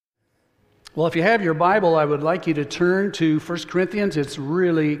Well, if you have your Bible, I would like you to turn to 1 Corinthians. It's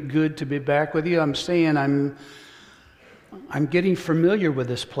really good to be back with you. I'm getting familiar with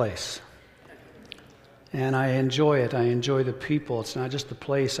this place. And I enjoy it. I enjoy the people. It's not just the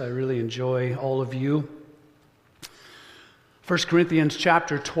place. I really enjoy all of you. 1 Corinthians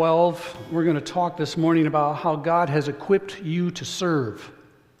chapter 12, we're going to talk this morning about how God has equipped you to serve.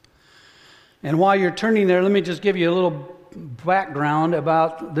 And while you're turning there, let me just give you a little background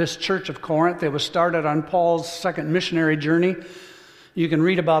about this church of Corinth. It was started on Paul's second missionary journey. You can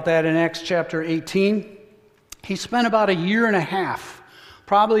read about that in Acts chapter 18. He spent about a year and a half,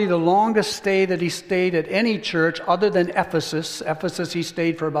 probably the longest stay that he stayed at any church other than Ephesus. Ephesus he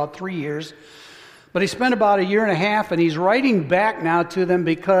stayed for about 3 years. But he spent about a year and a half, and he's writing back now to them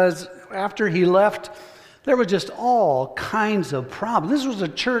because after he left, there were just all kinds of problems. This was a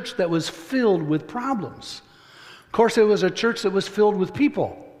church that was filled with problems. Of course, it was a church that was filled with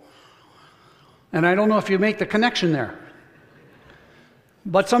people. And I don't know if you make the connection there.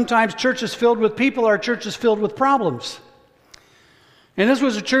 But sometimes churches filled with people are churches filled with problems. And this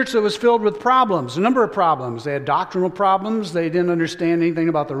was a church that was filled with problems, a number of problems. They had doctrinal problems. They didn't understand anything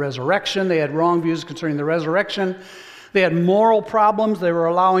about the resurrection. They had wrong views concerning the resurrection. They had moral problems. They were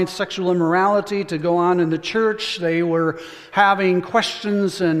allowing sexual immorality to go on in the church. They were having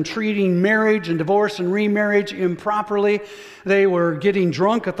questions and treating marriage and divorce and remarriage improperly. They were getting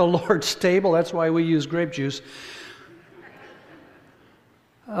drunk at the Lord's table. That's why we use grape juice.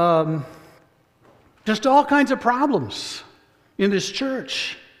 Just all kinds of problems in this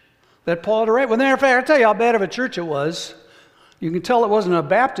church that Paul had to write. Well, matter of fact, I'll tell you how bad of a church it was. You can tell it wasn't a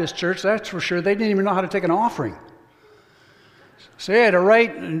Baptist church, that's for sure. They didn't even know how to take an offering. So he had to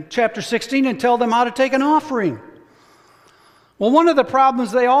write in chapter 16 and tell them how to take an offering. Well, one of the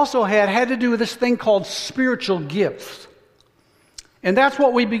problems they also had to do with this thing called spiritual gifts. And that's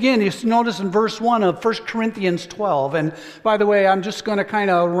what we begin. You notice in verse 1 of 1 Corinthians 12. And by the way, I'm just going to kind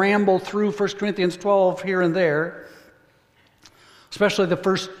of ramble through 1 Corinthians 12 here and there, especially the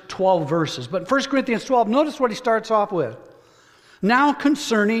first 12 verses. But 1 Corinthians 12, notice what he starts off with. Now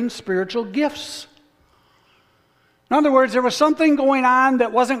concerning spiritual gifts. In other words, there was something going on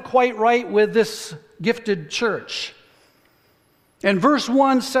that wasn't quite right with this gifted church. And verse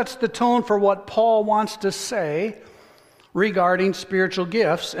 1 sets the tone for what Paul wants to say regarding spiritual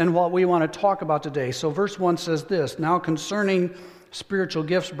gifts and what we want to talk about today. So verse 1 says this, Now concerning spiritual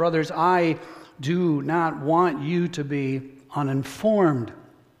gifts, brothers, I do not want you to be uninformed.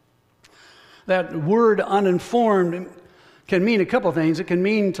 That word uninformed can mean a couple of things. It can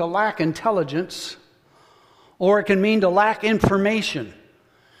mean to lack intelligence, or it can mean to lack information.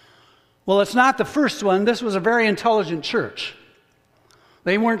 Well, it's not the first one. This was a very intelligent church.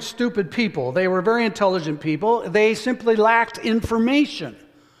 They weren't stupid people. They were very intelligent people. They simply lacked information.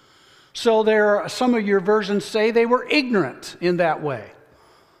 So some of your versions say they were ignorant in that way.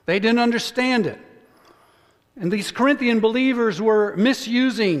 They didn't understand it. And these Corinthian believers were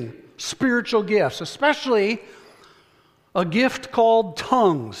misusing spiritual gifts, especially a gift called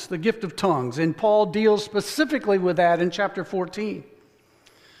tongues, the gift of tongues. And Paul deals specifically with that in chapter 14.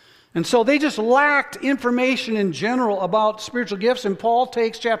 And so they just lacked information in general about spiritual gifts. And Paul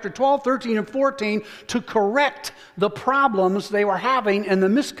takes chapter 12, 13, and 14 to correct the problems they were having and the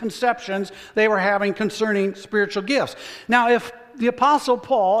misconceptions they were having concerning spiritual gifts. Now, if the Apostle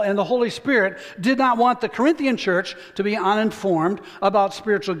Paul and the Holy Spirit did not want the Corinthian church to be uninformed about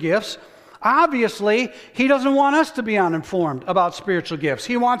spiritual gifts, obviously, he doesn't want us to be uninformed about spiritual gifts.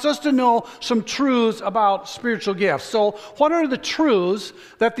 He wants us to know some truths about spiritual gifts. So what are the truths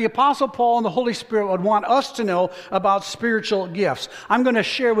that the Apostle Paul and the Holy Spirit would want us to know about spiritual gifts? I'm going to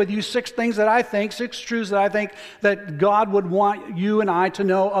share with you six truths that I think that God would want you and I to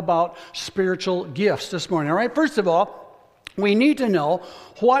know about spiritual gifts this morning. All right, first of all, we need to know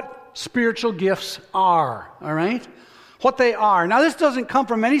what spiritual gifts are, all right? What they are. Now, this doesn't come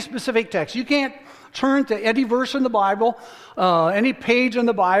from any specific text. You can't turn to any verse in the Bible, any page in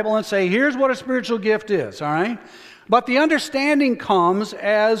the Bible and say, here's what a spiritual gift is, all right? But the understanding comes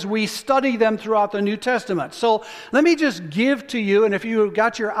as we study them throughout the New Testament. So let me just give to you, and if you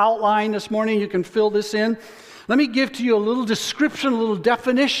got your outline this morning, you can fill this in. Let me give to you a little description, a little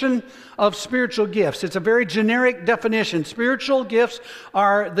definition of spiritual gifts. It's a very generic definition. Spiritual gifts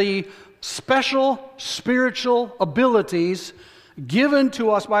are the special spiritual abilities given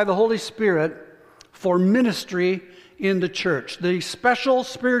to us by the Holy Spirit for ministry in the church. The special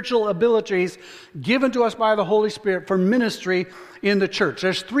spiritual abilities given to us by the Holy Spirit for ministry in the church.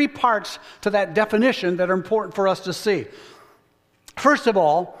 There's three parts to that definition that are important for us to see. First of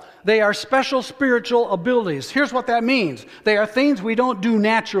all, they are special spiritual abilities. Here's what that means. They are things we don't do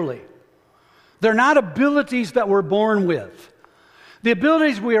naturally. They're not abilities that we're born with. The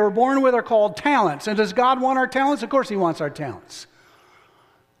abilities we are born with are called talents. And does God want our talents? Of course He wants our talents.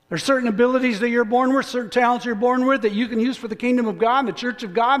 There's certain abilities that you're born with, certain talents you're born with that you can use for the kingdom of God, and the church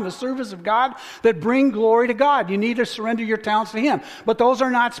of God, and the service of God that bring glory to God. You need to surrender your talents to Him. But those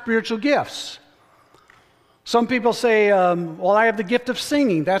are not spiritual gifts. Some people say, well, I have the gift of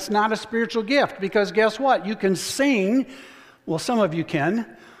singing. That's not a spiritual gift, because guess what? You can sing. Well, some of you can.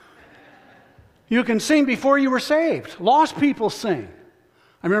 You can sing before you were saved. Lost people sing.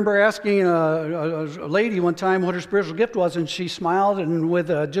 I remember asking a lady one time what her spiritual gift was, and she smiled, and with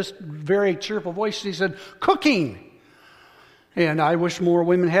a just very cheerful voice, she said, cooking. And I wish more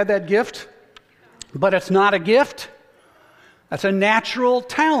women had that gift, but it's not a gift. That's a natural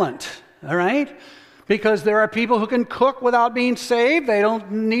talent, all right? Because there are people who can cook without being saved. They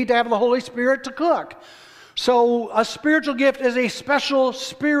don't need to have the Holy Spirit to cook. So a spiritual gift is a special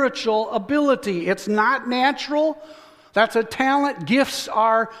spiritual ability. It's not natural. That's a talent. Gifts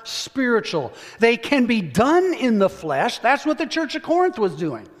are spiritual. They can be done in the flesh. That's what the church of Corinth was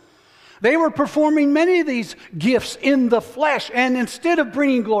doing. They were performing many of these gifts in the flesh. And instead of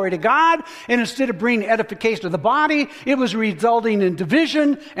bringing glory to God, and instead of bringing edification to the body, it was resulting in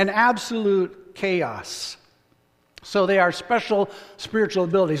division and absolute chaos. So they are special spiritual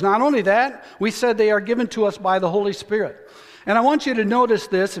abilities. Not only that, we said they are given to us by the Holy Spirit. And I want you to notice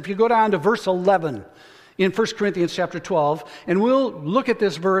this. If you go down to verse 11 in 1 Corinthians chapter 12, and we'll look at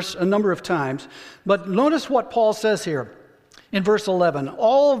this verse a number of times, but notice what Paul says here in verse 11.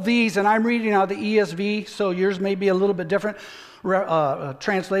 All these, and I'm reading out the ESV, so yours may be a little bit different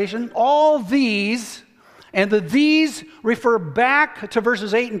translation. All these, and the these refer back to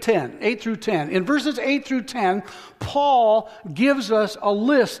verses 8 through 10. In verses 8 through 10, Paul gives us a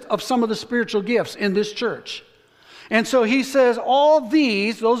list of some of the spiritual gifts in this church. And so he says all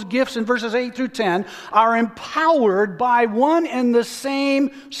these, those gifts in verses 8 through 10, are empowered by one and the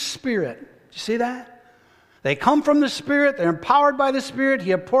same Spirit. Do you see that? They come from the Spirit. They're empowered by the Spirit.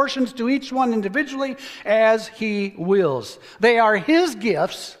 He apportions to each one individually as He wills. They are His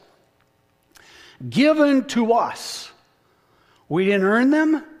gifts given to us. We didn't earn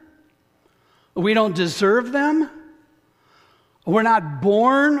them. We don't deserve them. We're not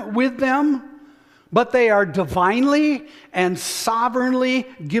born with them. But they are divinely and sovereignly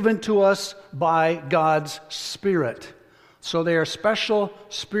given to us by God's Spirit. So they are special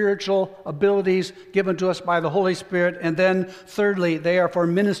spiritual abilities given to us by the Holy Spirit. And then thirdly, they are for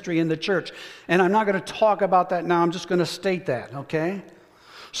ministry in the church. And I'm not going to talk about that now. I'm just going to state that, okay?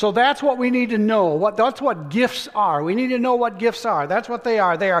 So that's what we need to know. That's what gifts are. We need to know what gifts are. That's what they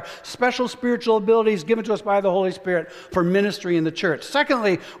are. They are special spiritual abilities given to us by the Holy Spirit for ministry in the church.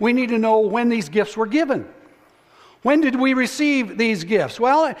 Secondly, we need to know when these gifts were given. When did we receive these gifts?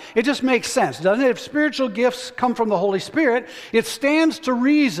 Well, it just makes sense, doesn't it? If spiritual gifts come from the Holy Spirit, it stands to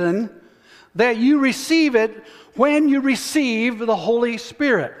reason that you receive it when you receive the Holy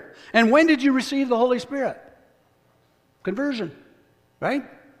Spirit. And when did you receive the Holy Spirit? Conversion, right?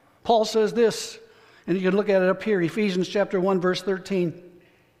 Paul says this, and you can look at it up here, Ephesians chapter 1, verse 13.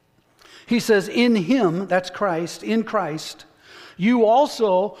 He says, in Him, that's Christ, in Christ, you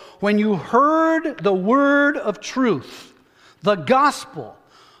also, when you heard the word of truth, the gospel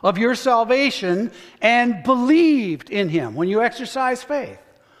of your salvation, and believed in Him, when you exercise faith,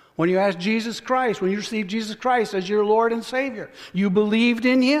 when you asked Jesus Christ, when you received Jesus Christ as your Lord and Savior, you believed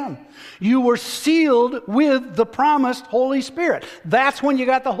in Him. You were sealed with the promised Holy Spirit. That's when you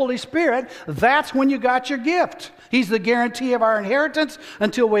got the Holy Spirit. That's when you got your gift. He's the guarantee of our inheritance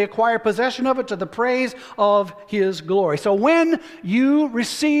until we acquire possession of it to the praise of His glory. So when you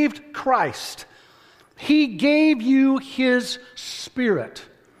received Christ, He gave you His Spirit.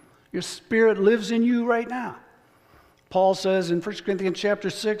 Your spirit lives in you right now. Paul says in 1 Corinthians chapter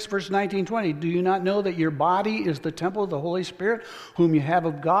 6, verse 19-20, do you not know that your body is the temple of the Holy Spirit, whom you have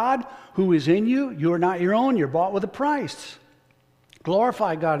of God, who is in you? You are not your own. You're bought with a price.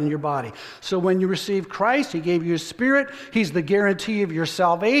 Glorify God in your body. So when you receive Christ, He gave you His Spirit. He's the guarantee of your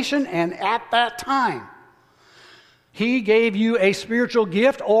salvation. And at that time, He gave you a spiritual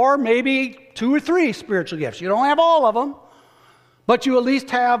gift, or maybe 2 or 3 spiritual gifts. You don't have all of them, but you at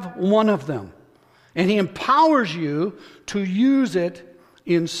least have one of them. And He empowers you to use it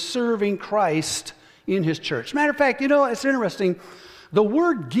in serving Christ in His church. Matter of fact, it's interesting. The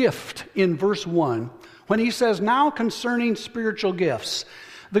word gift in verse 1, when he says, now concerning spiritual gifts,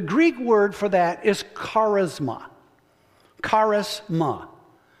 the Greek word for that is charisma. Charisma.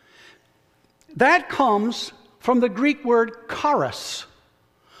 That comes from the Greek word charis.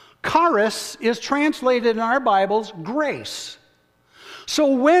 Charis is translated in our Bibles grace. So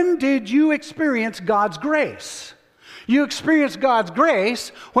when did you experience God's grace? You experience God's grace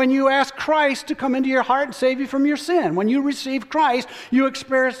when you ask Christ to come into your heart and save you from your sin. When you receive Christ, you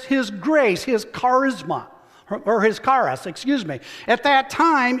experience His grace, His charisma, or His charis, excuse me. At that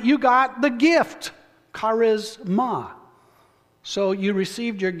time, you got the gift, charisma. So you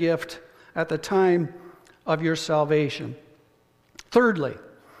received your gift at the time of your salvation. Thirdly,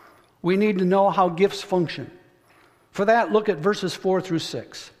 we need to know how gifts function. For that, look at verses 4 through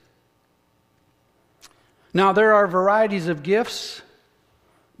 6. Now, there are varieties of gifts,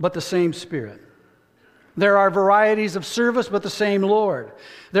 but the same Spirit. There are varieties of service, but the same Lord.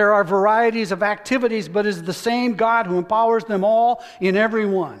 There are varieties of activities, but it is the same God who empowers them all in every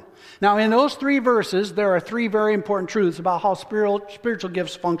one. Now, in those 3 verses, there are 3 very important truths about how spiritual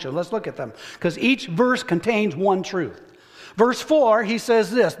gifts function. Let's look at them, because each verse contains one truth. Verse 4, he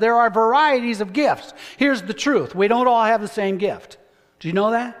says this: there are varieties of gifts. Here's the truth. We don't all have the same gift. Do you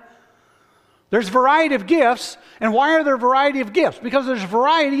know that? There's variety of gifts. And why are there variety of gifts? Because there's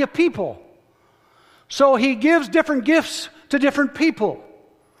variety of people. So He gives different gifts to different people.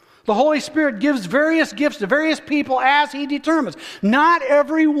 The Holy Spirit gives various gifts to various people as He determines. Not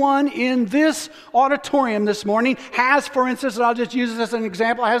everyone in this auditorium this morning has, for instance, and I'll just use this as an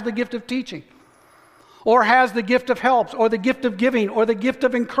example, has the gift of teaching, or has the gift of helps, or the gift of giving, or the gift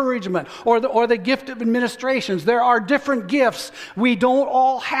of encouragement, or the gift of administrations. There are different gifts. We don't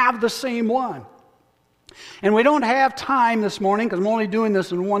all have the same one. And we don't have time this morning, because I'm only doing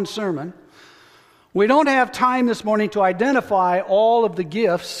this in one sermon. We don't have time this morning to identify all of the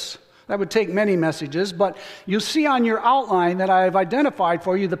gifts. That would take many messages, but you'll see on your outline that I've identified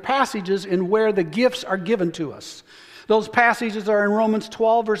for you the passages in where the gifts are given to us. Those passages are in Romans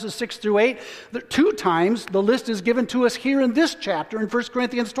 12, verses 6 through 8. 2 times the list is given to us here in this chapter in 1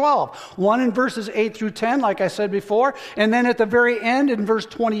 Corinthians 12. One in verses 8 through 10, like I said before. And then at the very end in verse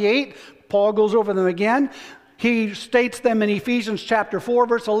 28, Paul goes over them again. He states them in Ephesians chapter 4,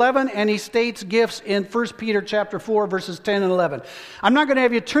 verse 11, and he states gifts in 1 Peter chapter 4, verses 10 and 11. I'm not going to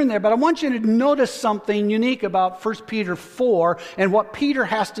have you turn there, but I want you to notice something unique about 1 Peter 4 and what Peter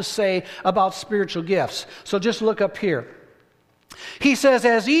has to say about spiritual gifts. So just look up here. He says,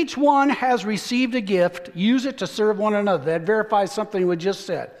 as each one has received a gift, use it to serve one another. That verifies something we just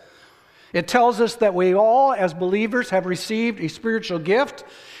said. It tells us that we all, as believers, have received a spiritual gift,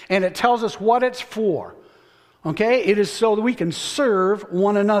 and it tells us what it's for. Okay, it is so that we can serve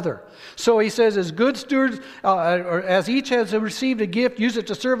one another. So he says, as good stewards, or as each has received a gift, use it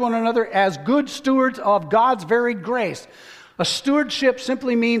to serve one another as good stewards of God's varied grace. A stewardship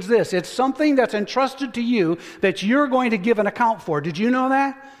simply means this: it's something that's entrusted to you that you're going to give an account for. Did you know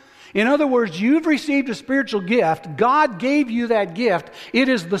that? In other words, you've received a spiritual gift. God gave you that gift. It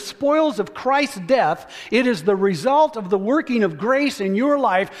is the spoils of Christ's death. It is the result of the working of grace in your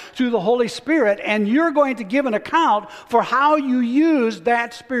life through the Holy Spirit, and you're going to give an account for how you use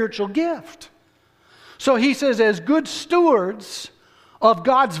that spiritual gift. So he says, as good stewards of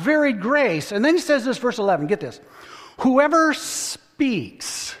God's varied grace. And then he says this, verse 11, get this: whoever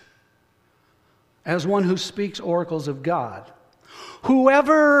speaks as one who speaks oracles of God.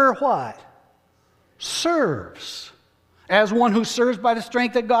 Whoever what? Serves as one who serves by the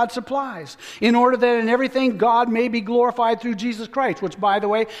strength that God supplies, in order that in everything God may be glorified through Jesus Christ, which, by the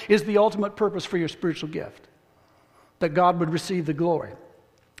way, is the ultimate purpose for your spiritual gift, that God would receive the glory.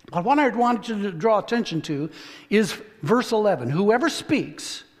 But what I wanted you to draw attention to is verse 11. Whoever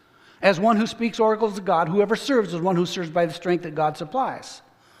speaks as one who speaks oracles of God, whoever serves as one who serves by the strength that God supplies.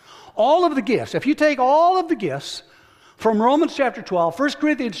 All of the gifts, if you take all of the gifts from Romans chapter 12, 1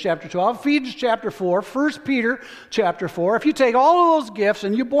 Corinthians chapter 12, Ephesians chapter 4, 1 Peter chapter 4, if you take all of those gifts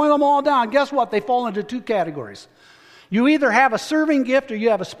and you boil them all down, guess what? They fall into 2 categories. You either have a serving gift or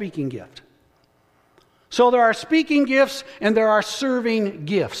you have a speaking gift. So there are speaking gifts and there are serving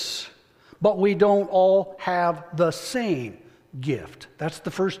gifts, but we don't all have the same gift. That's the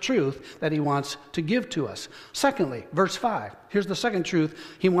first truth that he wants to give to us. Secondly, verse 5. Here's the second truth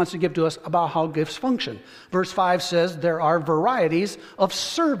he wants to give to us about how gifts function. Verse 5 says there are varieties of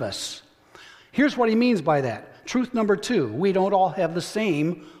service. Here's what he means by that. Truth number 2, we don't all have the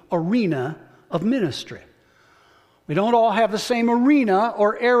same arena of ministry. We don't all have the same arena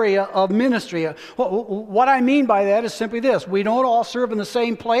or area of ministry. What I mean by that is simply this: we don't all serve in the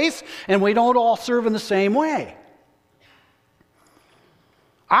same place, and we don't all serve in the same way.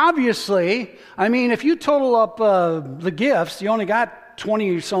 Obviously, I mean, if you total up the gifts, you only got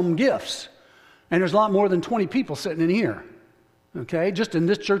 20-some gifts. And there's a lot more than 20 people sitting in here. Okay? Just in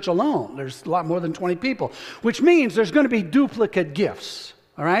this church alone, there's a lot more than 20 people. Which means there's going to be duplicate gifts.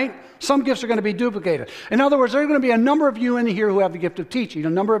 All right? Some gifts are going to be duplicated. In other words, there are going to be a number of you in here who have the gift of teaching, a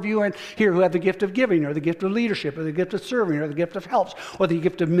number of you in here who have the gift of giving, or the gift of leadership, or the gift of serving, or the gift of helps, or the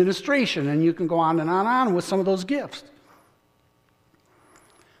gift of administration, and you can go on and on and on with some of those gifts.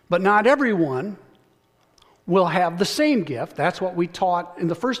 But not everyone will have the same gift. That's what we taught in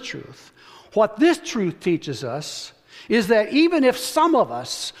the first truth. What this truth teaches us is that even if some of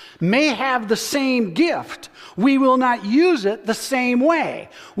us may have the same gift, we will not use it the same way.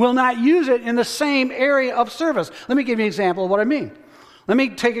 We'll not use it in the same area of service. Let me give you an example of what I mean. Let me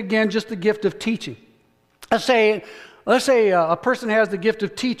take again just the gift of teaching. Let's say a person has the gift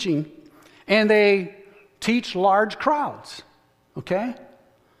of teaching and they teach large crowds, okay?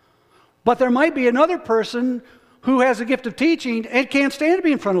 But there might be another person who has a gift of teaching and can't stand to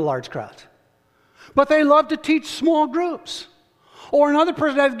be in front of large crowds. But they love to teach small groups. Or another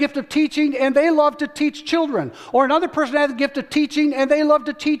person has a gift of teaching and they love to teach children. Or another person has a gift of teaching and they love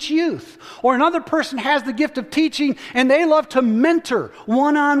to teach youth. Or another person has the gift of teaching and they love to mentor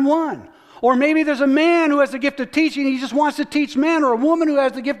one-on-one. Or maybe there's a man who has the gift of teaching, he just wants to teach men, or a woman who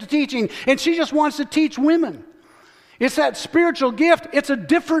has the gift of teaching and she just wants to teach women. It's that spiritual gift. It's a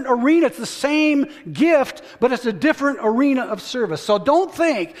different arena. It's the same gift, but it's a different arena of service. So don't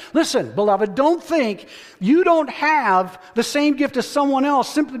think, listen, beloved, don't think you don't have the same gift as someone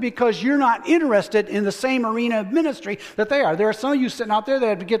else simply because you're not interested in the same arena of ministry that they are. There are some of you sitting out there that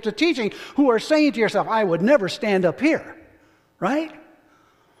have the gift of teaching who are saying to yourself, I would never stand up here, right?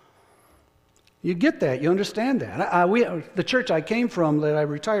 You get that. You understand that. The church I came from, that I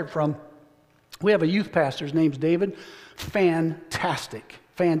retired from, we have a youth pastor. His name's David. Fantastic.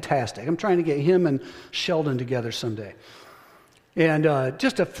 I'm trying to get him and Sheldon together someday. And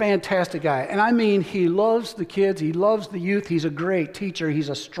just a fantastic guy. And I mean, he loves the kids. He loves the youth. He's a great teacher. He's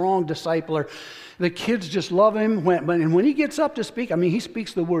a strong discipler. The kids just love him. And when he gets up to speak, I mean, he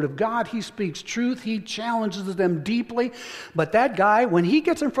speaks the word of God. He speaks truth. He challenges them deeply. But that guy, when he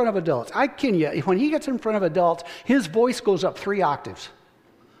gets in front of adults, I kid you, when he gets in front of adults, his voice goes up 3 octaves.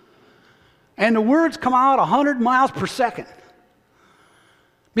 And the words come out 100 miles per second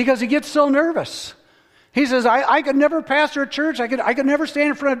because he gets so nervous. He says, I could never pastor a church. I could never stand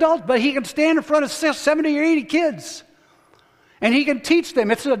in front of adults, but he can stand in front of 70 or 80 kids. And he can teach them.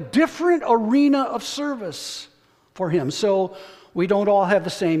 It's a different arena of service for him. So we don't all have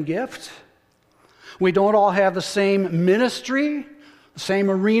the same gift. We don't all have the same ministry, the same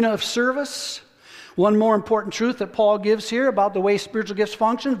arena of service. One more important truth that Paul gives here about the way spiritual gifts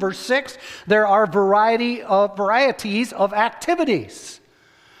function. Verse 6, there are varieties of activities.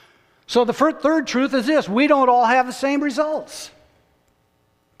 So the third truth is this: we don't all have the same results.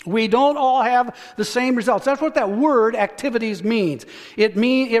 We don't all have the same results. That's what that word activities means.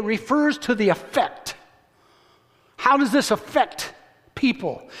 It refers to the effect. How does this affect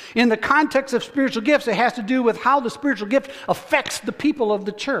people? In the context of spiritual gifts, it has to do with how the spiritual gift affects the people of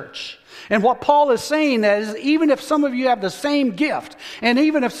the church. And what Paul is saying is, even if some of you have the same gift, and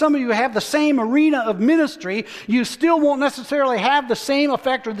even if some of you have the same arena of ministry, you still won't necessarily have the same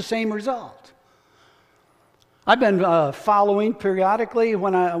effect or the same result. I've been following periodically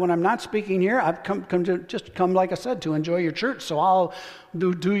when I'm not speaking here. I've come, like I said, to enjoy your church. So I'll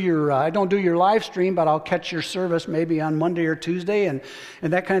do your. I don't do your live stream, but I'll catch your service maybe on Monday or Tuesday and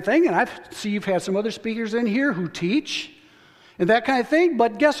that kind of thing. And I see you've had some other speakers in here who teach and that kind of thing.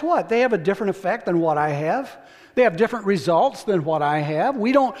 But guess what? They have a different effect than what I have. They have different results than what I have.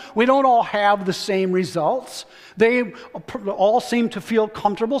 We don't all have the same results. They all seem to feel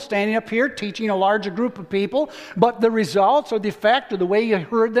comfortable standing up here teaching a larger group of people, but the results or the effect or the way you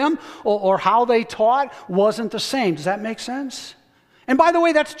heard them or how they taught wasn't the same. Does that make sense? And by the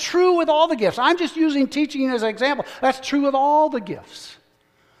way, that's true with all the gifts. I'm just using teaching as an example. That's true with all the gifts.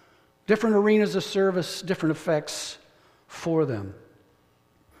 Different arenas of service, different effects for them.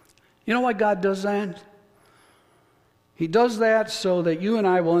 You know why God does that? He does that so that you and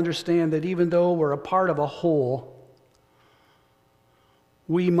I will understand that even though we're a part of a whole,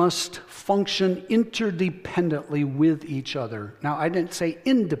 we must function interdependently with each other. Now, I didn't say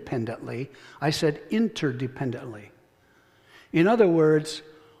independently. I said interdependently. In other words,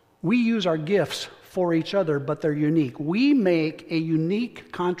 we use our gifts for each other, but they're unique. We make a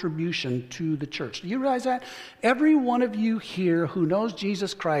unique contribution to the church. Do you realize that? Every one of you here who knows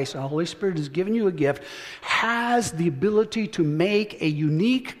Jesus Christ and the Holy Spirit has given you a gift has the ability to make a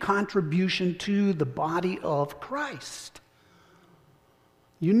unique contribution to the body of Christ.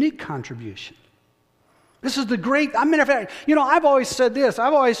 Unique contribution. This is the great, I've always said this.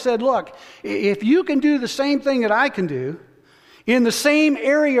 I've always said, look, if you can do the same thing that I can do, in the same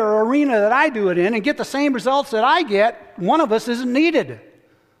area or arena that I do it in and get the same results that I get, one of us isn't needed.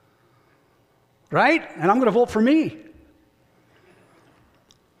 right? And I'm going to vote for me.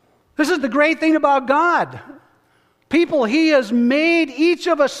 This is the great thing about God. People, He has made each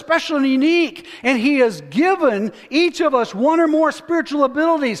of us special and unique, and He has given each of us one or more spiritual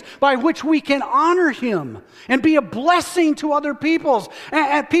abilities by which we can honor Him and be a blessing to other people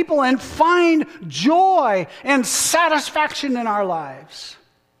and find joy and satisfaction in our lives.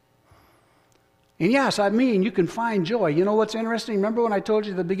 And yes, I mean, you can find joy. You know what's interesting? Remember when I told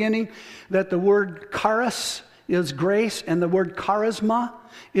you at the beginning that the word charis is grace and the word charisma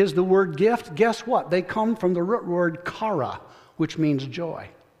is the word gift? Guess what? They come from the root word chara, which means joy.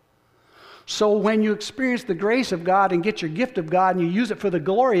 So when you experience the grace of God and get your gift of God and you use it for the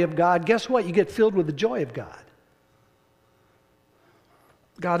glory of God, guess what? You get filled with the joy of God.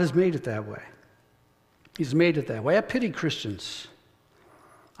 God has made it that way. He's made it that way. I pity Christians.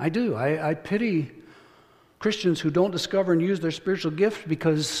 I do. I pity Christians who don't discover and use their spiritual gift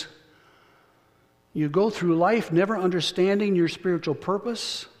because you go through life never understanding your spiritual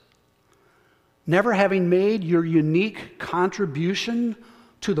purpose, never having made your unique contribution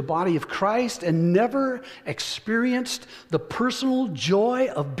to the body of Christ, and never experienced the personal joy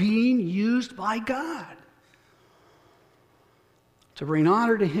of being used by God to bring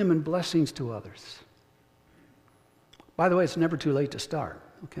honor to Him and blessings to others. By the way, it's never too late to start,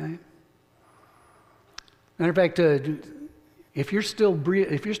 okay? Matter of fact, if you're still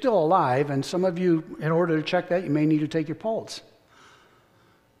alive, and some of you, in order to check that, you may need to take your pulse.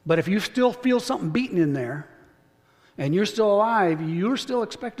 But if you still feel something beating in there, and you're still alive, you're still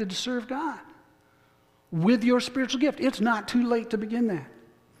expected to serve God with your spiritual gift. It's not too late to begin that.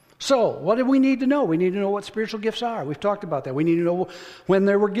 So, what do we need to know? We need to know what spiritual gifts are. We've talked about that. We need to know when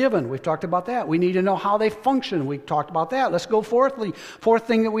they were given. We've talked about that. We need to know how they function. We've talked about that. Let's go fourthly. Fourth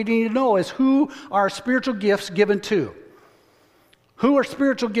thing that we need to know is who are spiritual gifts given to. Who are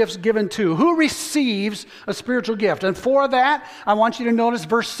spiritual gifts given to? Who receives a spiritual gift? And for that, I want you to notice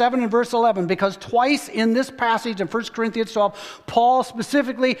verse 7 and verse 11, because twice in this passage in 1 Corinthians 12, Paul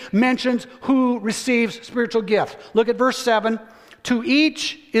specifically mentions who receives spiritual gift. Look at verse 7. To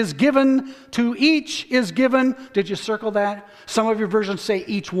each is given. Did you circle that? Some of your versions say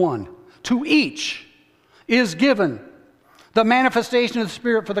each one. To each is given the manifestation of the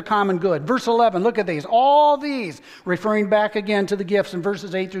Spirit for the common good. Verse 11, look at these. All these, referring back again to the gifts in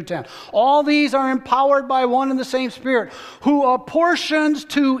verses 8 through 10. All these are empowered by one and the same Spirit, who apportions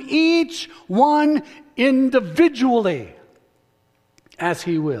to each one individually as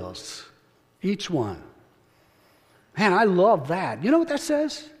He wills. Each one. Man, I love that. You know what that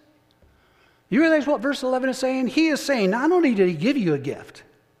says? You realize what verse 11 is saying? He is saying, not only did He give you a gift.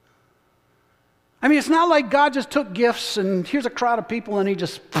 I mean, it's not like God just took gifts and here's a crowd of people and He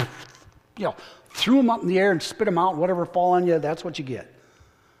just, threw them up in the air and spit them out. Whatever fall on you, that's what you get.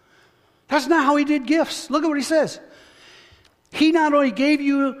 That's not how He did gifts. Look at what He says. He not only gave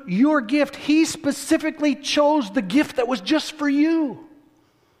you your gift, He specifically chose the gift that was just for you.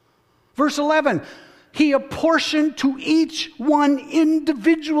 Verse 11, He apportioned to each one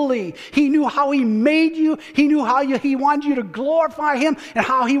individually. He knew how He made you. He knew how He wanted you to glorify Him and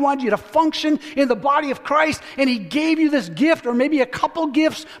how He wanted you to function in the body of Christ. And He gave you this gift, or maybe a couple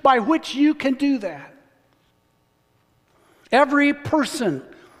gifts, by which you can do that. Every person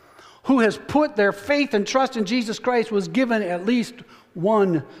who has put their faith and trust in Jesus Christ was given at least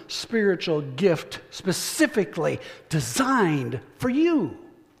one spiritual gift specifically designed for you.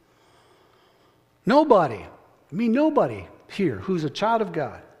 Nobody here who's a child of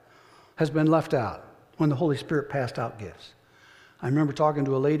God has been left out when the Holy Spirit passed out gifts. I remember talking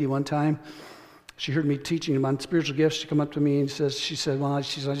to a lady one time. She heard me teaching about spiritual gifts. She came up to me and she said, I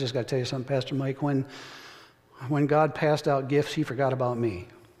just got to tell you something, Pastor Mike. When God passed out gifts, He forgot about me.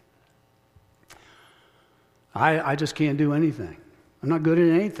 I just can't do anything. I'm not good at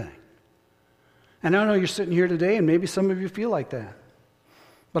anything. And I know you're sitting here today, and maybe some of you feel like that.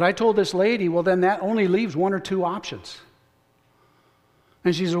 But I told this lady, well, then that only leaves one or two options.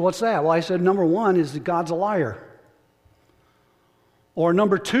 And she said, what's that? Well, I said, number one is that God's a liar. Or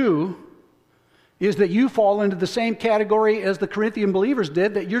number two is that you fall into the same category as the Corinthian believers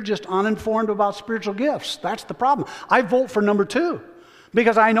did, that you're just uninformed about spiritual gifts. That's the problem. I vote for number two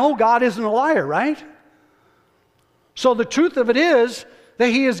because I know God isn't a liar, right? So the truth of it is that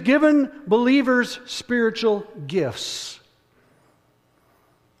He has given believers spiritual gifts.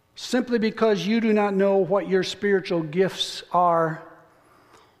 Simply because you do not know what your spiritual gifts are,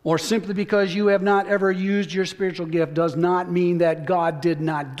 or simply because you have not ever used your spiritual gift, does not mean that God did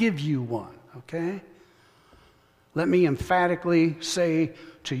not give you one, okay? Let me emphatically say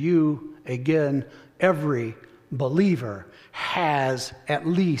to you again, every believer has at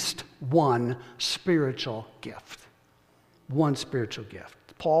least one spiritual gift. One spiritual gift.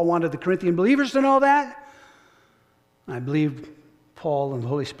 Paul wanted the Corinthian believers to know that. I believe Paul and the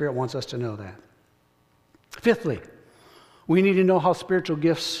Holy Spirit wants us to know that. Fifthly, we need to know how spiritual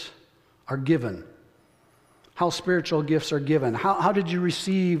gifts are given. How spiritual gifts are given. How did you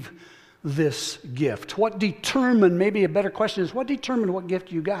receive this gift? What determined, maybe a better question is, what determined what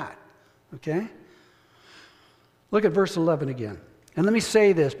gift you got? Okay? Look at verse 11 again. And let me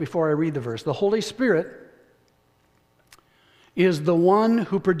say this before I read the verse. The Holy Spirit is the one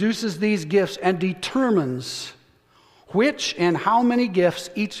who produces these gifts and determines which and how many gifts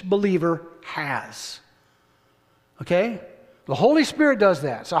each believer has. Okay? The Holy Spirit does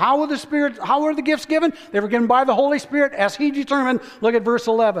that. So how were the gifts given? They were given by the Holy Spirit as He determined. Look at verse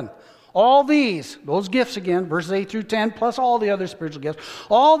 11. All these, those gifts again, verses 8 through 10, plus all the other spiritual gifts,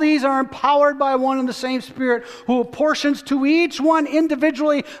 all these are empowered by one and the same Spirit who apportions to each one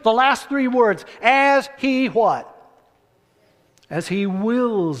individually the last three words, as He what? As He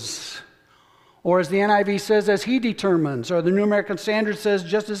wills. Or as the NIV says, as He determines. Or the New American Standard says,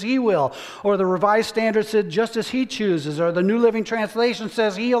 just as He will. Or the Revised Standard said, just as He chooses. Or the New Living Translation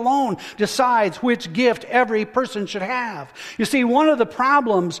says, He alone decides which gift every person should have. You see, one of the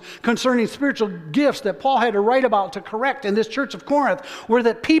problems concerning spiritual gifts that Paul had to write about to correct in this church of Corinth were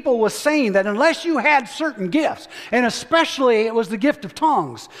that people was saying that unless you had certain gifts, and especially it was the gift of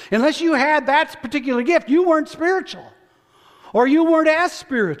tongues, unless you had that particular gift, you weren't spiritual. Or you weren't as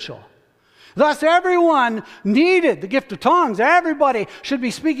spiritual. Thus, everyone needed the gift of tongues. Everybody should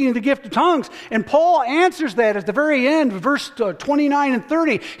be speaking the gift of tongues. And Paul answers that at the very end, verse 29 and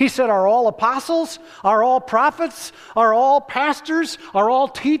 30. He said, are all apostles? Are all prophets? Are all pastors? Are all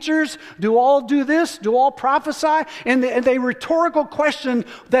teachers? Do all do this? Do all prophesy? And they rhetorical question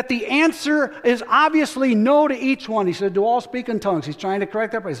that the answer is obviously no to each one. He said, do all speak in tongues? He's trying to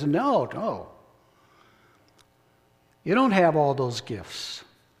correct that, but he said, no. You don't have all those gifts.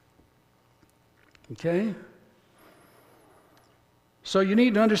 Okay? So you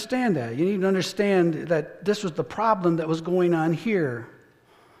need to understand that. You need to understand that this was the problem that was going on here.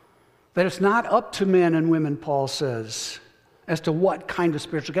 That it's not up to men and women, Paul says, as to what kind of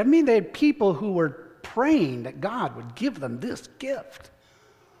spiritual gift. I mean, they had people who were praying that God would give them this gift.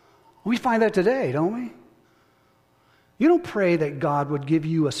 We find that today, don't we? You don't pray that God would give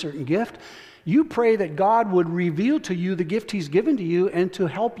you a certain gift. You pray that God would reveal to you the gift He's given to you and to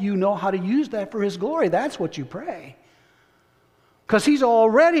help you know how to use that for His glory. That's what you pray. Because He's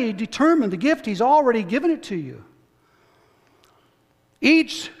already determined the gift. He's already given it to you.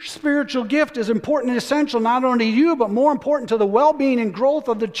 Each spiritual gift is important and essential not only to you, but more important to the well-being and growth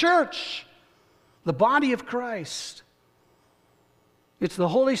of the church, the body of Christ. It's the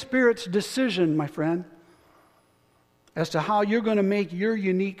Holy Spirit's decision, my friend, as to how you're going to make your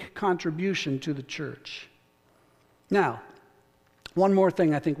unique contribution to the church. Now, one more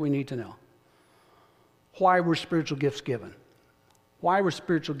thing I think we need to know. Why were spiritual gifts given? Why were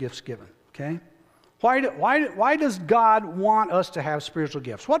spiritual gifts given? Okay? Why does God want us to have spiritual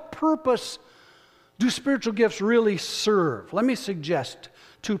gifts? What purpose do spiritual gifts really serve? Let me suggest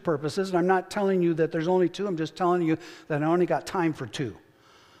two purposes, and I'm not telling you that there's only two. I'm just telling you that I only got time for two.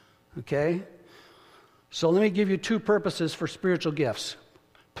 Okay? So let me give you two purposes for spiritual gifts.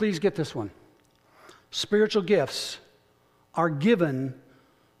 Please get this one. Spiritual gifts are given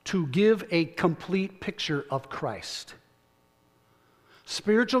to give a complete picture of Christ.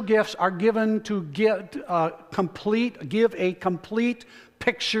 Spiritual gifts are given to give a complete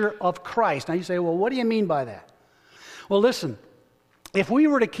picture of Christ. Now you say, well, what do you mean by that? Well, listen. If we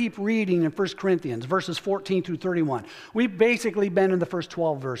were to keep reading in 1 Corinthians, verses 14 through 31, we've basically been in the first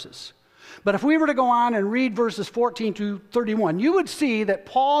 12 verses. But if we were to go on and read verses 14 to 31, you would see that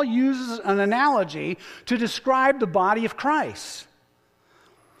Paul uses an analogy to describe the body of Christ.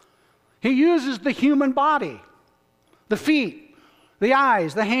 He uses the human body, the feet, the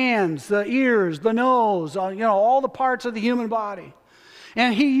eyes, the hands, the ears, the nose, all the parts of the human body.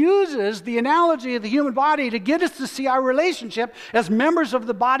 And he uses the analogy of the human body to get us to see our relationship as members of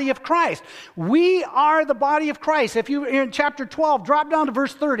the body of Christ. We are the body of Christ. If you, in chapter 12, drop down to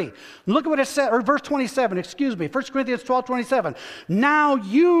verse 30. Look at what it says, or verse 27, 1 Corinthians 12, 27. Now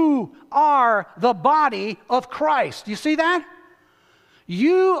you are the body of Christ. Do you see that?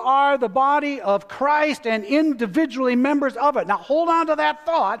 You are the body of Christ and individually members of it. Now hold on to that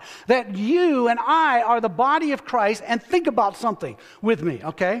thought that you and I are the body of Christ, and think about something with me,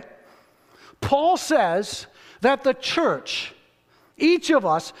 okay? Paul says that the church, each of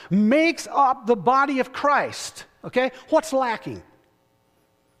us, makes up the body of Christ, okay? What's lacking?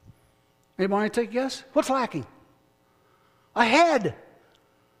 Anybody want to take a guess? What's lacking? A head.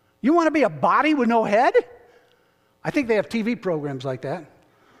 You want to be a body with no head? I think they have TV programs like that.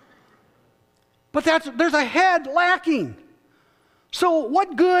 But there's a head lacking. So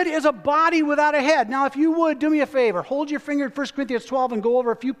what good is a body without a head? Now, if you would, do me a favor. Hold your finger in 1 Corinthians 12 and go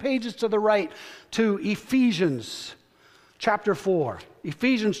over a few pages to the right to Ephesians chapter 4.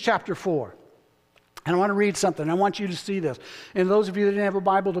 Ephesians chapter 4. And I want to read something. I want you to see this. And those of you that didn't have a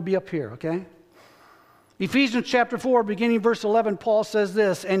Bible, to be up here, okay? Ephesians chapter 4, beginning verse 11, Paul says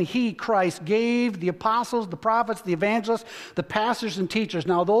this, and he, Christ, gave the apostles, the prophets, the evangelists, the pastors and teachers.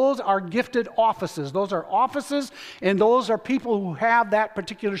 Now those are gifted offices. Those are offices, and those are people who have that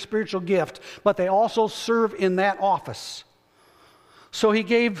particular spiritual gift, but they also serve in that office. So he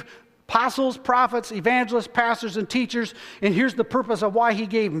gave apostles, prophets, evangelists, pastors, and teachers, and here's the purpose of why he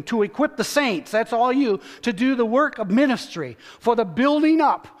gave them. To equip the saints, that's all you, to do the work of ministry, for the building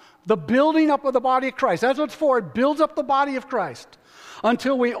up of the body of Christ. That's what it's for. It builds up the body of Christ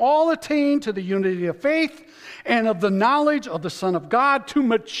until we all attain to the unity of faith and of the knowledge of the Son of God, to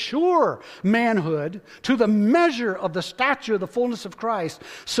mature manhood, to the measure of the stature of the fullness of Christ,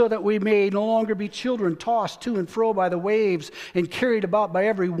 so that we may no longer be children tossed to and fro by the waves and carried about by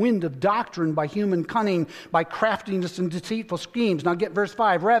every wind of doctrine, by human cunning, by craftiness and deceitful schemes. Now get verse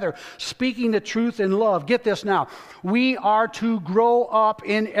 5. Rather, speaking the truth in love. Get this now. We are to grow up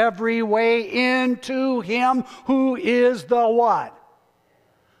in every way into Him who is the what?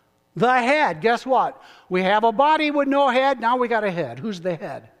 The head. Guess what? We have a body with no head. Now we got a head. Who's the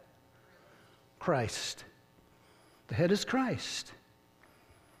head? Christ. The head is Christ.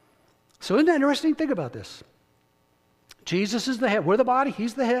 So isn't that interesting? Think about this. Jesus is the head. We're the body.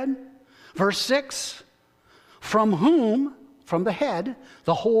 He's the head. Verse 6. From whom, from the head,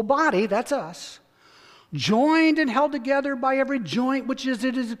 the whole body, that's us, joined and held together by every joint which it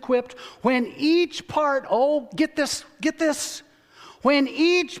is equipped, when each part, get this, when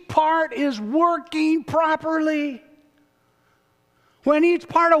each part is working properly. When each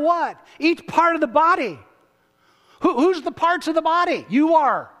part of what? Each part of the body. Who's the parts of the body? You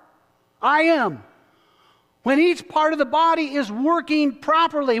are. I am. When each part of the body is working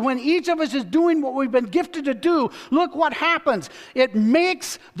properly, when each of us is doing what we've been gifted to do, look what happens. It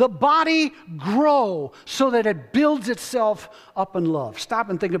makes the body grow so that it builds itself up in love.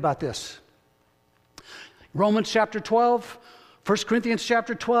 Stop and think about this. Romans chapter 12, 1 Corinthians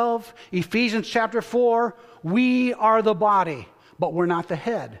chapter 12, Ephesians chapter 4, we are the body, but we're not the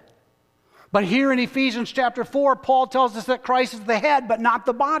head. But here in Ephesians chapter 4, Paul tells us that Christ is the head, but not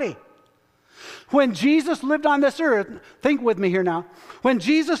the body. When Jesus lived on this earth, think with me here now. When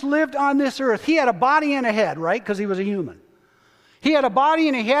Jesus lived on this earth, he had a body and a head, right? Because he was a human. He had a body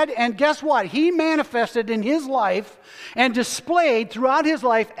and a head, and guess what? He manifested in his life and displayed throughout his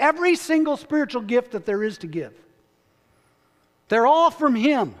life every single spiritual gift that there is to give. They're all from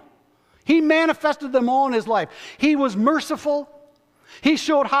him. He manifested them all in his life. He was merciful. He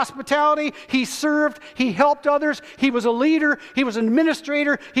showed hospitality. He served. He helped others. He was a leader. He was an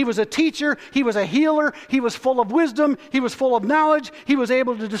administrator. He was a teacher. He was a healer. He was full of wisdom. He was full of knowledge. He was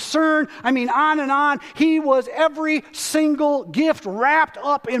able to discern. I mean, on and on. He was every single gift wrapped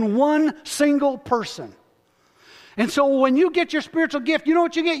up in one single person. And so when you get your spiritual gift, you know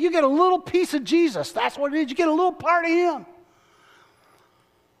what you get? You get a little piece of Jesus. That's what it is. You get a little part of him.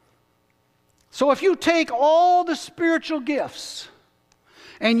 So if you take all the spiritual gifts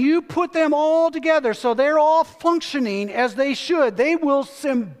and you put them all together so they're all functioning as they should, they will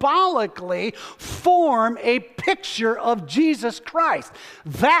symbolically form a picture of Jesus Christ.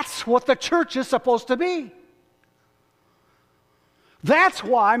 That's what the church is supposed to be. That's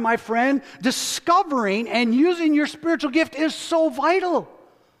why, my friend, discovering and using your spiritual gift is so vital.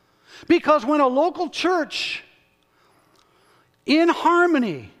 Because when a local church, in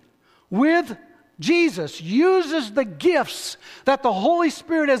harmony with Jesus, uses the gifts that the Holy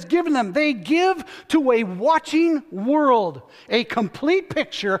Spirit has given them, they give to a watching world a complete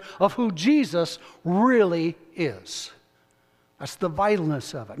picture of who Jesus really is. That's the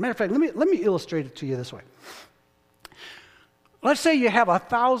vitalness of it. Matter of fact, let me illustrate it to you this way. Let's say you have a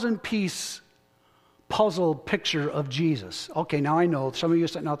 1,000-piece puzzle picture of Jesus. Okay, now I know some of you are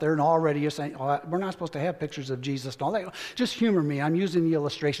sitting out there and already you're saying, oh, we're not supposed to have pictures of Jesus and all that. Just humor me. I'm using the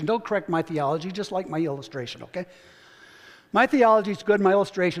illustration. Don't correct my theology, just like my illustration, okay? My theology is good, my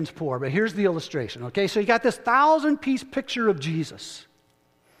illustration's poor, but here's the illustration, okay? So you got this 1,000-piece picture of Jesus.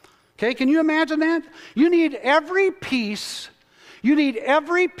 Okay, can you imagine that? You need every piece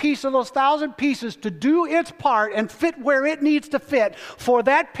of those 1,000 pieces to do its part and fit where it needs to fit for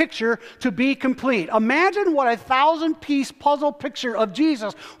that picture to be complete. Imagine what a 1,000-piece puzzle picture of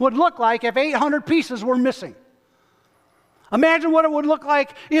Jesus would look like if 800 pieces were missing. Imagine what it would look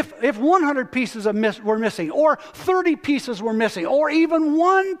like if 100 pieces were missing, or 30 pieces were missing, or even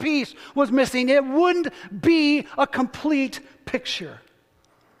one piece was missing. It wouldn't be a complete picture.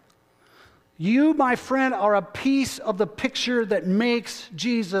 You, my friend, are a piece of the picture that makes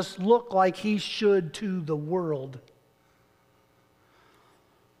Jesus look like he should to the world.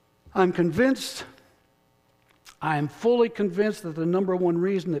 I'm fully convinced that the number one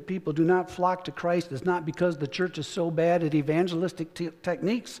reason that people do not flock to Christ is not because the church is so bad at evangelistic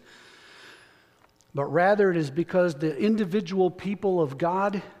techniques, but rather it is because the individual people of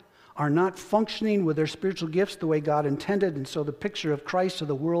God are not functioning with their spiritual gifts the way God intended, and so the picture of Christ to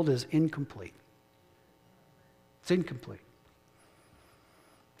the world is incomplete. It's incomplete.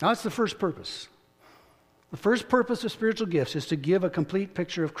 Now, that's the first purpose. The first purpose of spiritual gifts is to give a complete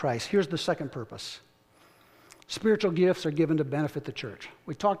picture of Christ. Here's the second purpose. Spiritual gifts are given to benefit the church.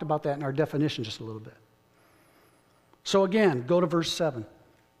 We talked about that in our definition just a little bit. So again, go to verse 7.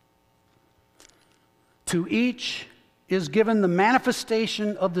 To each is given the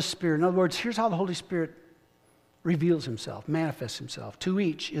manifestation of the Spirit. In other words, here's how the Holy Spirit reveals himself, manifests himself. To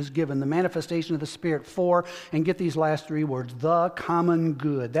each is given the manifestation of the Spirit for, and get these last three words, the common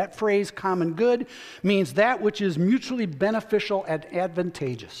good. That phrase, common good, means that which is mutually beneficial and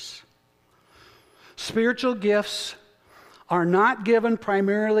advantageous. Spiritual gifts are not given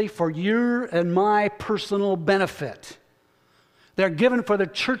primarily for your and my personal benefit. They're given for the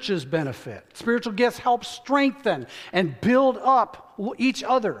church's benefit. Spiritual gifts help strengthen and build up each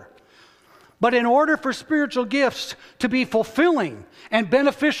other. But in order for spiritual gifts to be fulfilling and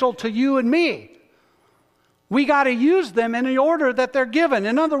beneficial to you and me, we got to use them in the order that they're given.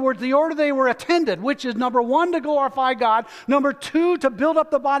 In other words, the order they were attended, which is number 1, to glorify God, number 2, to build up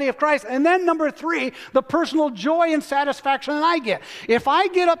the body of Christ, and then number 3, the personal joy and satisfaction that I get. If I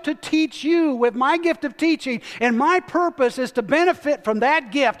get up to teach you with my gift of teaching, and my purpose is to benefit from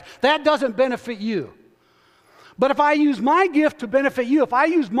that gift, that doesn't benefit you. But if I use my gift to benefit you, if I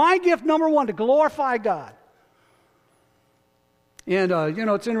use my gift, number 1, to glorify God. And,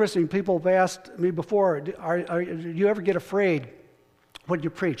 it's interesting. People have asked me before, do you ever get afraid when you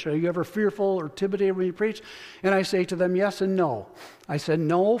preach? Are you ever fearful or intimidated when you preach? And I say to them, yes and no. I said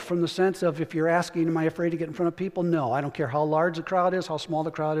no from the sense of, if you're asking, am I afraid to get in front of people? No. I don't care how large the crowd is, how small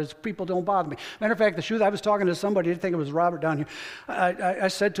the crowd is. People don't bother me. Matter of fact, the truth, I was talking to somebody, I think it was Robert down here. I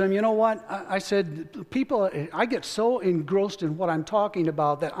said to him, you know what? I said, people, I get so engrossed in what I'm talking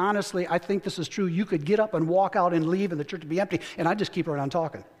about that honestly, I think this is true. You could get up and walk out and leave and the church would be empty, and I just keep right on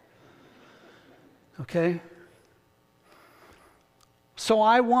talking. Okay? So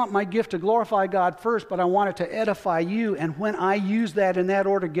I want my gift to glorify God first, but I want it to edify you. And when I use that in that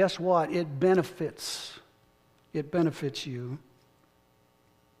order, guess what? It benefits. It benefits you.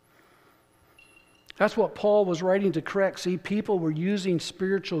 That's what Paul was writing to correct. See, people were using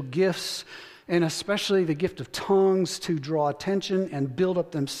spiritual gifts, and especially the gift of tongues, to draw attention and build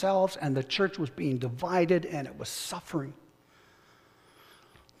up themselves, and the church was being divided, and it was suffering.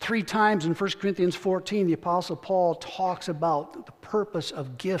 3 times in 1 Corinthians 14, the Apostle Paul talks about the purpose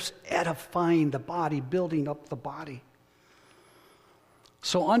of gifts edifying the body, building up the body.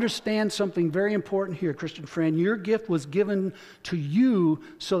 So understand something very important here, Christian friend. Your gift was given to you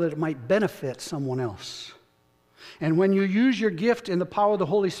so that it might benefit someone else. And when you use your gift in the power of the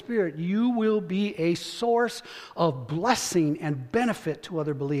Holy Spirit, you will be a source of blessing and benefit to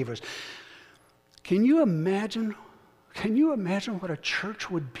other believers. Can you imagine what a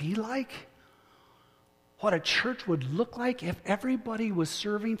church would be like? What a church would look like if everybody was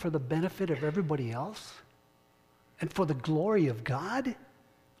serving for the benefit of everybody else and for the glory of God?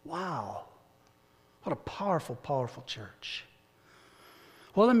 Wow. What a powerful, powerful church.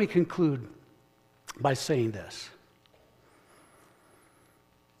 Well, let me conclude by saying this.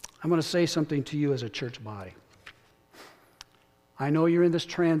 I'm going to say something to you as a church body. I know you're in this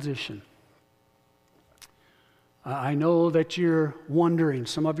transition. I know that you're wondering.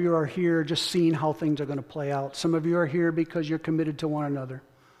 Some of you are here just seeing how things are going to play out. Some of you are here because you're committed to one another.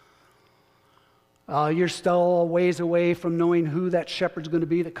 You're still a ways away from knowing who that shepherd's going to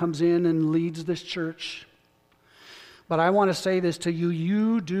be that comes in and leads this church. But I want to say this to you.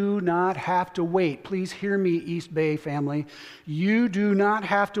 You do not have to wait. Please hear me, East Bay family. You do not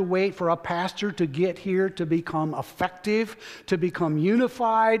have to wait for a pastor to get here to become effective, to become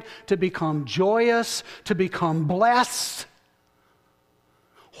unified, to become joyous, to become blessed.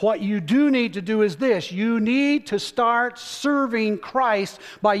 What you do need to do is this. You need to start serving Christ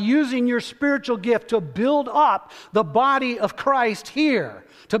by using your spiritual gift to build up the body of Christ here,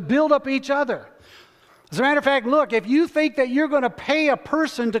 to build up each other. As a matter of fact, look, if you think that you're going to pay a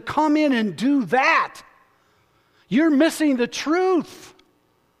person to come in and do that, You're missing the truth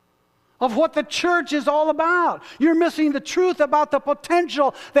of what the church is all about. You're missing the truth about the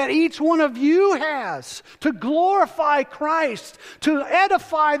potential that each one of you has to glorify Christ, to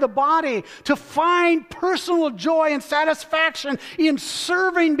edify the body, to find personal joy and satisfaction in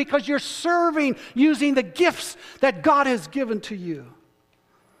serving, because you're serving using the gifts that God has given to you.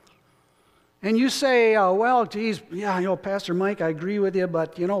 And you say, well, geez, yeah, Pastor Mike, I agree with you,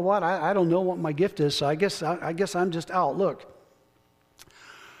 but you know what? I don't know what my gift is, so I guess I'm just out. Look,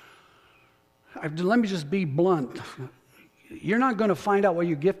 let me just be blunt. You're not going to find out what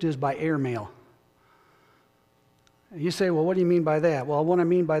your gift is by airmail. You say, well, what do you mean by that? Well, what I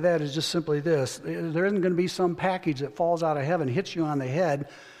mean by that is just simply this. There isn't going to be some package that falls out of heaven, hits you on the head,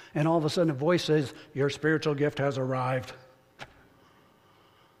 and all of a sudden a voice says, your spiritual gift has arrived.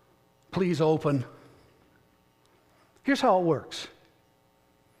 Please open. Here's how it works.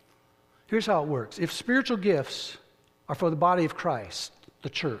 Here's how it works. If spiritual gifts are for the body of Christ, the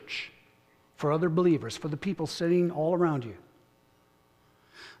church, for other believers, for the people sitting all around you,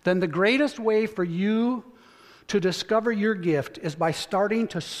 then the greatest way for you to discover your gift is by starting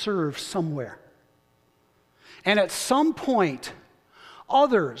to serve somewhere. And at some point,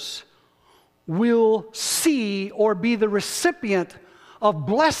 others will see or be the recipient of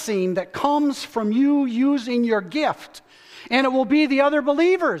blessing that comes from you using your gift. And it will be the other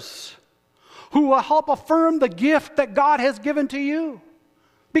believers who will help affirm the gift that God has given to you,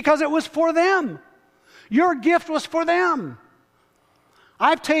 because it was for them. Your gift was for them.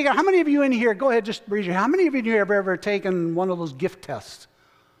 How many of you in here, go ahead, just raise your hand. How many of you in here have ever taken one of those gift tests?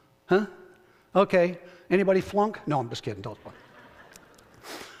 Huh? Okay. Anybody flunk? No, I'm just kidding. Don't flunk.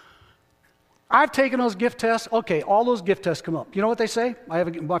 I've taken those gift tests. Okay, all those gift tests come up. You know what they say? I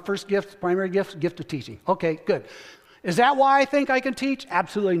have my first gift, primary gift of teaching. Okay, good. Is that why I think I can teach?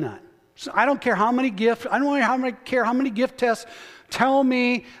 Absolutely not. So I don't care how many gifts, I don't care how many gift tests tell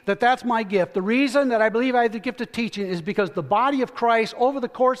me that that's my gift. The reason that I believe I have the gift of teaching is because the body of Christ over the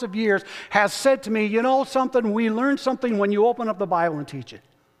course of years has said to me, you know something, we learn something when you open up the Bible and teach it.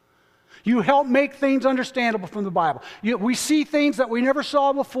 You help make things understandable from the Bible. We see things that we never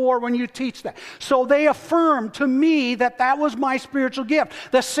saw before when you teach that. So they affirm to me that that was my spiritual gift.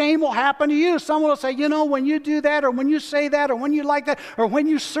 The same will happen to you. Someone will say, you know, when you do that, or when you say that, or when you like that, or when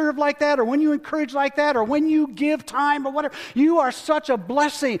you serve like that, or when you encourage like that, or when you give time, or whatever, you are such a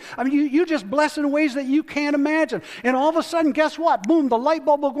blessing. I mean, you just bless in ways that you can't imagine. And all of a sudden, guess what? Boom, the light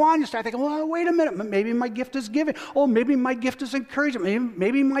bulb will go on. You start thinking, well, wait a minute. Maybe my gift is giving. Oh, maybe my gift is encouragement.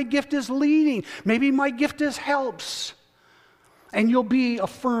 Maybe my gift is leading. Maybe my gift is helps. And you'll be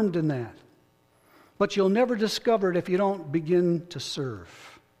affirmed in that. But you'll never discover it if you don't begin to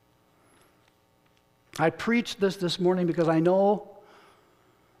serve. I preached this morning because I know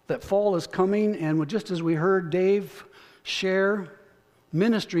that fall is coming, and just as we heard Dave share,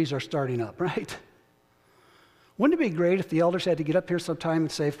 ministries are starting up, right? Wouldn't it be great if the elders had to get up here sometime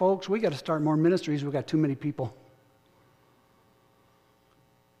and say, folks, we got to start more ministries. We've got too many people.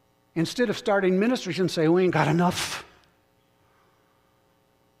 Instead of starting ministries and say, we ain't got enough.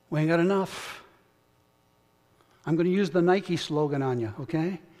 We ain't got enough. I'm going to use the Nike slogan on you,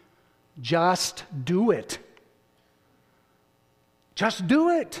 okay? Just do it. Just do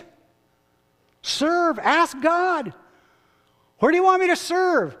it. Serve. Ask God. Where do you want me to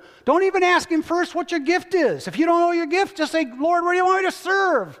serve? Don't even ask Him first what your gift is. If you don't know your gift, just say, Lord, where do you want me to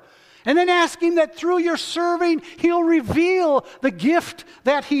serve? And then ask Him that through your serving, He'll reveal the gift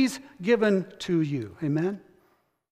that He's given to you. Amen?